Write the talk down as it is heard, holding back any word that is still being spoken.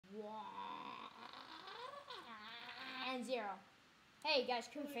Ep.1. Hey guys,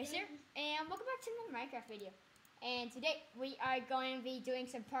 Face here, and welcome back to another Minecraft video. And today we are going to be doing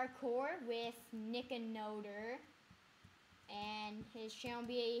some parkour with Nickanoter, and his channel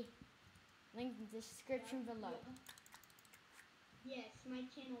will be linked in the description below. Yes, my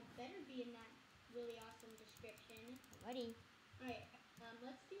channel better be in that really awesome description. Alrighty. Alright,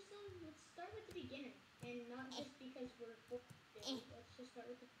 let's start with the beginner, and not just because we're let's just start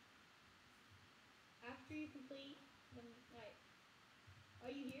with the after you complete the, alright.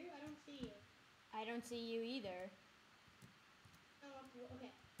 Are you here? I don't see you. I don't see you either. Oh,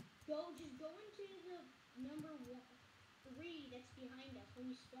 okay. Just go into the number 3 that's behind us. When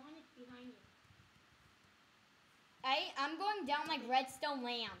you spawn, it's behind you. I'm going down like redstone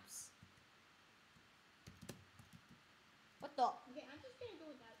lamps. What the? Okay, I'm just gonna go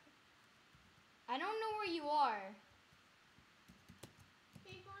with that. I don't know where you are.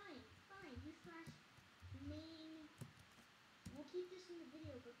 Okay, fine. Do slash main. We'll keep this in the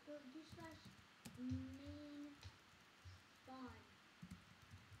video, but do slash main spawn.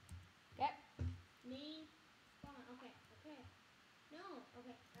 Yep. Main spawn. Okay. No.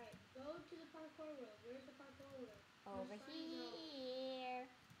 Okay. All right. Go to the parkour world. Where's the parkour world? Over here.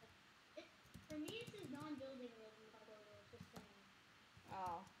 For me, it says non-building world in the parkour world. Just saying.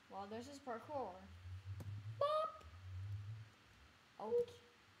 Oh, well, this is parkour. Boop. Okay.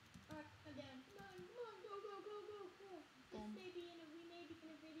 Alright, I'm down. Come on, go. We may be in a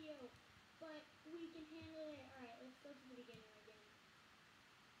video, but we can handle it. Alright, let's go to the beginner again.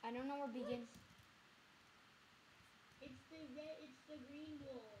 I don't know where begin. It's the green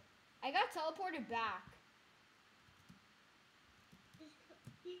wool. I got teleported back. Just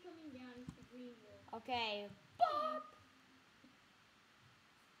keep coming down. It's the green wool. Okay. Boop.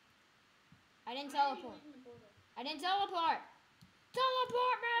 I didn't teleport. I didn't teleport.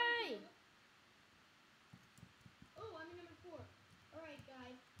 Teleport me! Oh, I'm in number 4. Alright,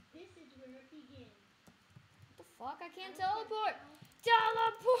 guys. This is where it begins. What the fuck? I can't teleport.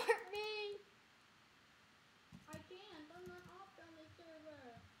 Teleport me! I can't. I'm not off on the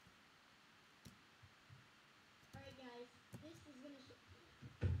server. Alright, guys. This is gonna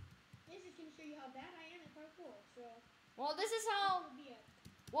show you how bad I am at parkour. So. Well, this is how.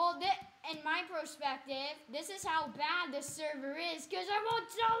 Well, in my perspective, this is how bad this server is, because I won't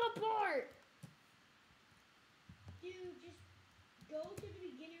teleport! Dude, just go to the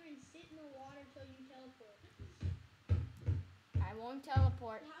beginner and sit in the water till you teleport. I won't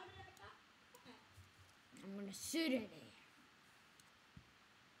teleport. How did I got that? I'm gonna sit in it.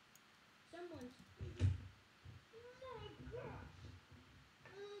 Someone's...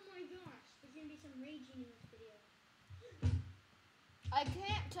 Oh my gosh. There's gonna be some raging in this video. I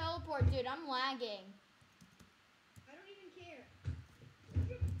can't teleport, dude. I'm lagging. I don't even care.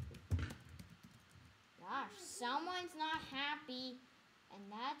 Gosh, someone's not happy,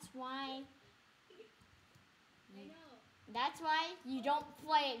 and that's why. I know. That's why you don't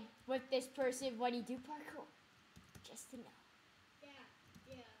play with this person when you do parkour. Just to know. Yeah.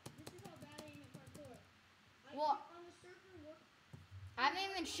 This is how bad I am at parkour. Well, on the server, I haven't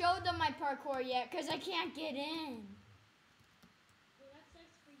even showed them my parkour yet because I can't get in.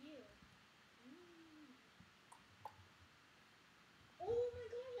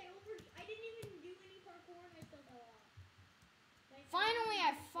 Finally,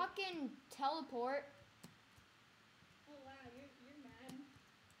 I fucking teleport. Oh wow, you're mad.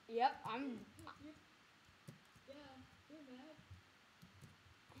 Yep, I'm. You're mad.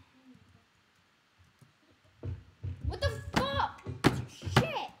 What the fuck?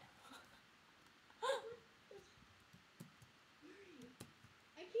 Shit!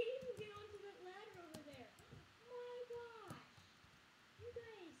 I can't even get onto that ladder over there. Oh my gosh. You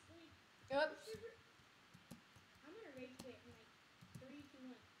guys, like. Oops. I'm gonna rage quit in like 3, 2,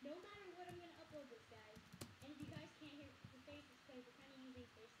 1. No matter what, I'm gonna upload this, guys. And if you guys can't hear the face, it's because we're kind of using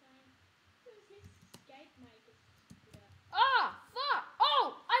FaceTime. Because his Skype mic is screwed up. Ah! Fuck!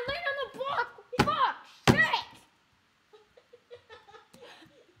 Oh! I laid on the block! Fuck! Shit!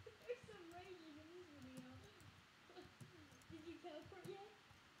 There's some raging in this video. Did you teleport yet?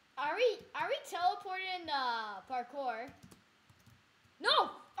 Are we teleporting parkour?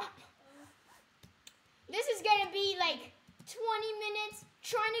 No! This is gonna be like 20 minutes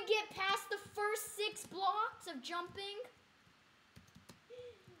trying to get past the first 6 blocks of jumping.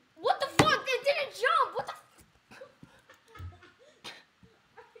 What the fuck? It didn't jump! What the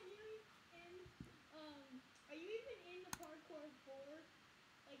Are you even in the parkour 4?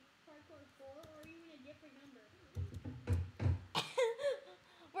 Like parkour 4, or are you in a different number?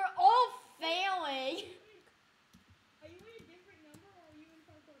 We're all failing. Are you in a different number, or are you in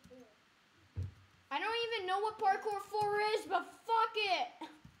parkour 4? I don't even even know what Parkour 4 is, but fuck it.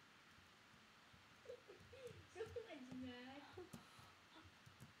 Someone's mad.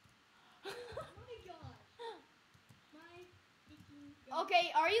 Oh my gosh. My freaking gosh.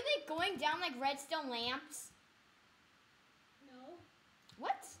 Okay, are you like going down like redstone lamps? No.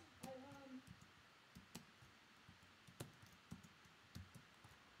 What?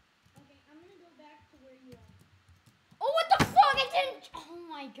 Okay, I'm gonna go back to where you are. Oh, what the fuck? I didn't. Oh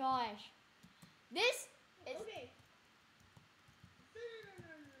my gosh. This is. Okay.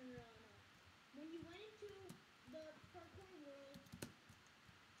 No. When you went into the parkour world,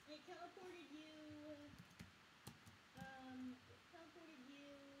 it teleported you.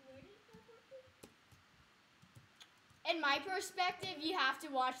 Where did it teleport you? In my perspective, you have to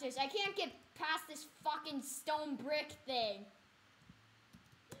watch this. I can't get past this fucking stone brick thing.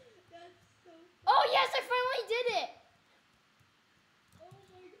 That's so funny. Oh yes, I finally did it. Oh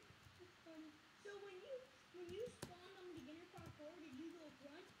my god, that's funny. So when you spawned on beginner parkour, did you go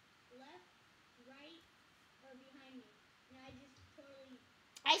front, left, right, or behind me? And I just totally.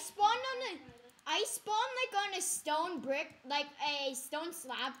 I spawned like on a stone brick, like a stone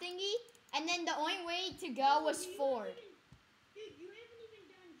slab thingy, and then the only way to go was forward. Dude, you haven't even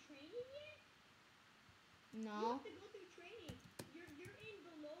done training yet? You No. have to go through training. You're in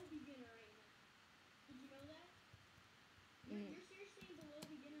below beginner right now. Did you know that? You're seriously in below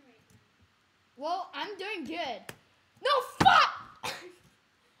beginner right now. Well, I'm doing good. No, fuck!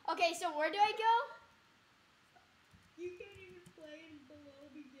 Okay, so where do I go? You can't even play in below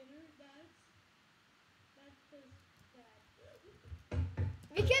beginner. That's just sad.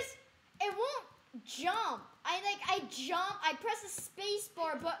 Because it won't jump. I jump, I press the space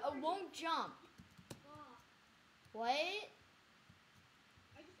bar, but it won't jump. What?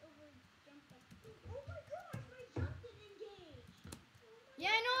 I just overjumped that. Oh my gosh, my jump didn't engage.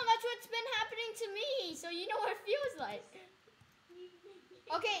 Yeah, I know, that's what's been happening to me, so you know what it feels like.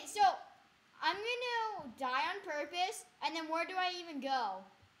 Okay, so I'm gonna die on purpose, and then where do I even go?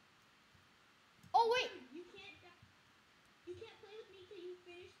 Oh, wait. You can't play with me till you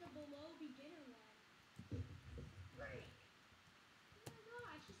finish the below beginner one. Break. Oh my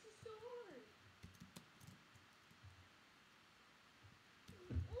gosh, this is so hard.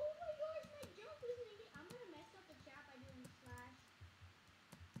 Oh my gosh, my jump isn't engaged. I'm gonna mess up the chat by doing slash.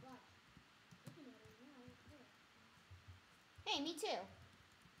 Watch. Nickanoter, yeah. Hey, me too.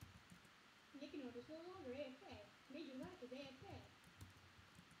 Nickanoter's no longer AFK. Major Lack is AFK.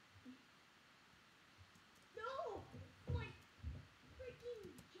 No! My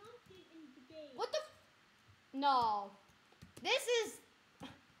freaking jump didn't engage. What the No. This is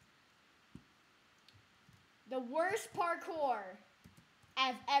the worst parkour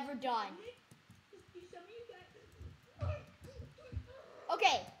I've ever done.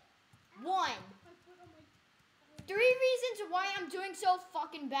 Okay, 1. 3 reasons why I'm doing so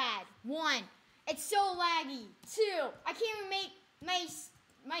fucking bad. 1, it's so laggy. 2, I can't even make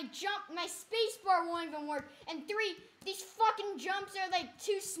my space bar won't even work. And 3, these fucking jumps are like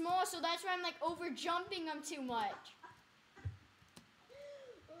too small, so that's why I'm like over jumping them too much.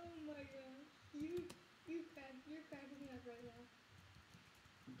 Oh my gosh, you're cracking me up right now.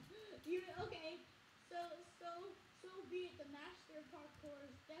 Okay, so be it. The master of parkour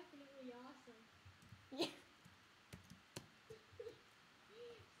is definitely awesome. Yeah.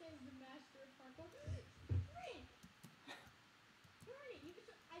 Says the master of parkour. Frick! Darn it!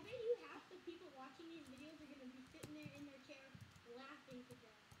 I bet you half the people watching these videos are gonna be sitting there in their chair laughing to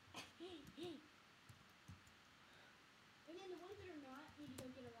death. And then the ones that are not need to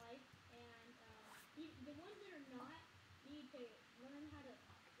go get a life, and the ones that are not need to learn how to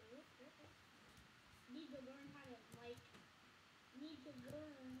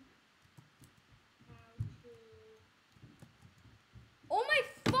Oh my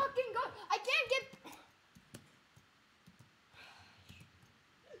fucking god! I can't get.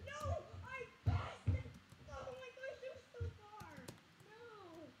 No! I passed it! Oh my gosh, it was so far!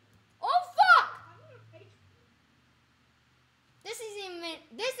 No! Oh fuck! I'm gonna rage.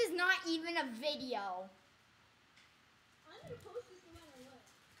 This is not even a video. I'm gonna post this no matter what.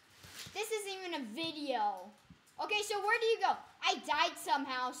 This isn't even a video. Okay, so where do you go? I died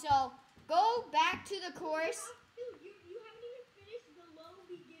somehow, so go back to the course. Dude, you haven't even finished the low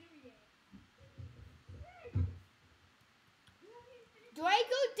beginner yet. You haven't even finished. Do I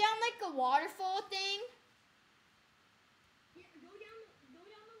go down like a waterfall thing? Yeah, go down the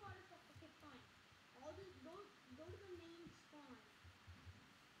waterfall. Okay, fine. I'll just go to the main spawn.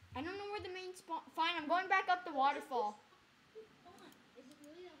 I don't know where the main spawn. Fine, I'm going back up the waterfall. Spawn. Is it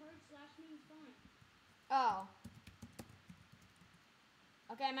really that hard / main spawn? Oh.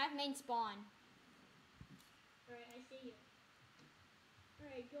 Okay, I'm at main spawn. Alright, I see you.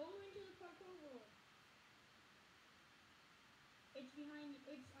 Alright, go into the parkour world. It's behind you.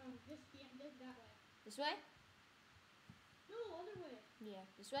 It's just that way. This way? No, other way. Yeah,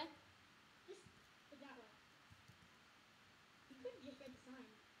 this way? Just that way. You could have just read the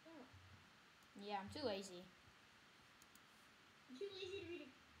sign. Oh. Yeah, I'm too lazy. I'm too lazy to read a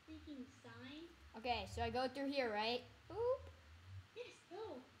freaking sign. Okay, so I go through here, right? Boop. Yes,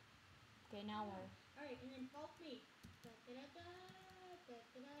 go. Okay, now where? Alright, and then follow me. Da, da, da, da, da,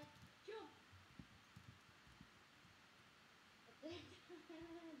 da, da. Jump. Da, da, da,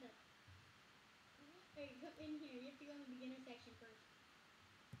 da. Alright, come in here. You have to go in the beginner section first.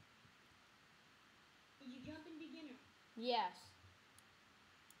 Did you jump in beginner? Yes.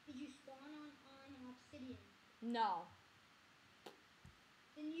 Did you spawn on obsidian? No.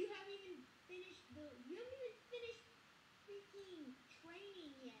 Then you haven't even finished freaking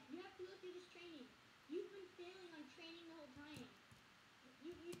training yet. You have to go through this training. You've been failing on training the whole time.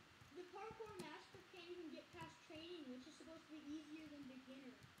 The parkour master can't even get past training, which is supposed to be easier than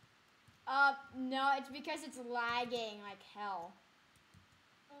beginner. No, it's because it's lagging like hell.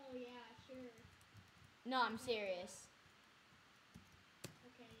 Oh yeah, sure. No, I'm serious.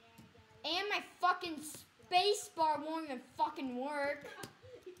 Okay, yeah, I got it. And my fucking space bar won't even fucking work.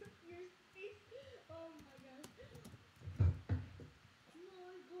 Your space. Oh my gosh. Oh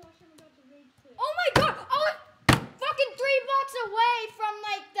my gosh, I'm about to rage quit. Oh my god! I was fucking 3 blocks away from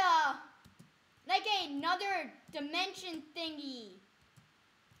like another dimension thingy.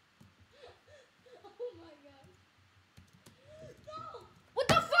 Oh my god. No! What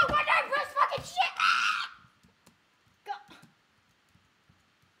the fuck? Why did I press fucking shit? Ah! Go.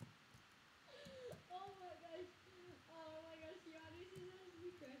 Oh my gosh. Oh my gosh, yeah, this is supposed to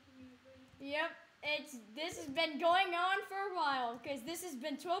be crashing me up right now. Yep, this has been going on for a while because this has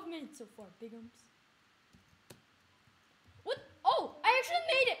been 12 minutes so far, bigums. What? Oh, I actually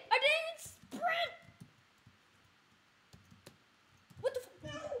made it. I didn't even sprint. What the fuck?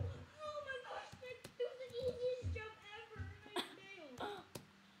 No! Oh my gosh, that was the easiest jump ever, and I failed.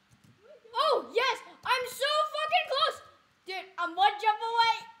 Oh, yes, I'm so fucking close. Dude, I'm 1 jump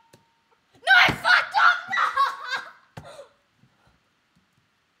away. No, I fucked up. No!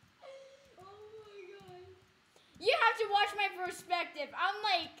 Oh my god. You have to watch my perspective. I'm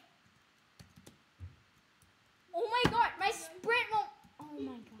like, oh my god, my sprint won't. Oh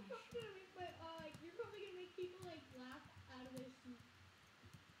my gosh. You're probably gonna make people like laugh out of their seat.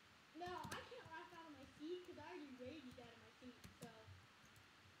 No, I can't laugh out of my seat because I already raged out of my seat. So.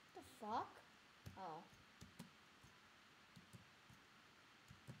 What the fuck? Oh.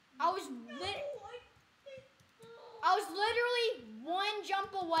 I was literally 1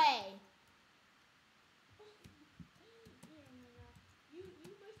 jump away. You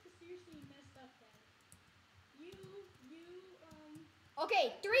must have seriously messed up then.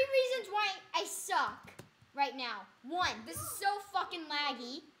 Okay, 3 reasons why I suck right now. 1, this is so fucking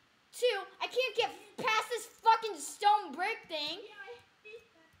laggy. 2, I can't get past this fucking stone brick thing. Yeah, I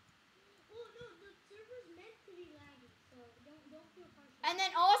hate that. Well, no, the server's meant to be laggy, so don't feel partial. And then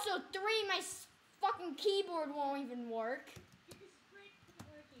also 3, my fucking keyboard won't even work. The sprint isn't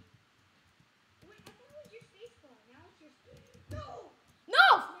working. Wait, I thought it was your space bar. Now it's your No! No!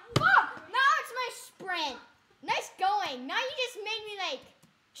 Fuck! Now it's my sprint. Nice going. Now you just made me like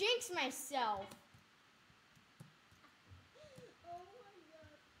jinx myself.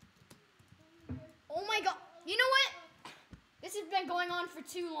 Oh my god. You know what? This has been going on for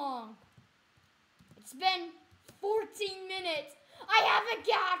too long. It's been 14 minutes. I haven't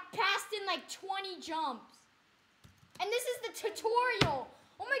got past in like 20 jumps. And this is the tutorial.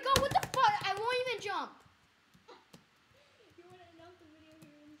 Oh my god, what the fuck? I won't even jump. You want to announce the video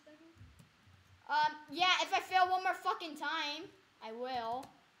here in a second? Yeah, if I fail 1 more fucking time, I will.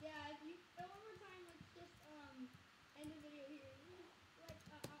 Yeah, if you fail 1 more time, let's just end the video here.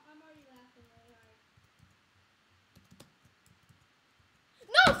 I'm already laughing really hard.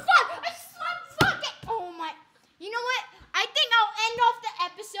 No, fuck! I fuck it! Oh my. You know what? I think I'll end off the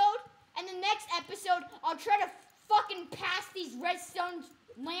episode, and the next episode, I'll try to fucking pass these redstone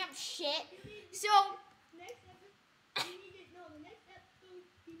lamp shit. So. Next episode, you need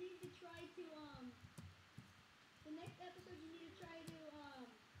to try to,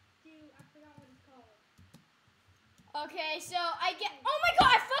 I forgot what it's called. Okay, so I get. Oh my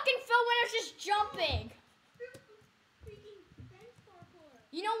god! I fucking fell when I was just jumping. Freaking fence parkour.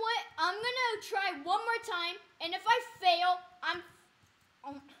 You know what? I'm gonna try 1 more time, and if I fail, I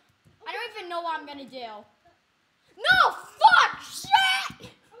don't even know what I'm gonna do. No! Fuck!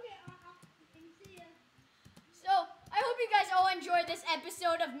 Shit! Okay, see ya. So, I hope you guys all enjoyed this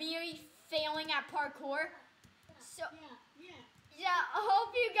episode of me failing at parkour.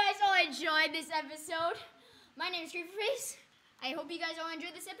 enjoyed this episode. My name is Creeperface. I hope you guys all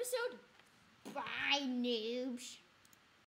enjoyed this episode. Bye, noobs.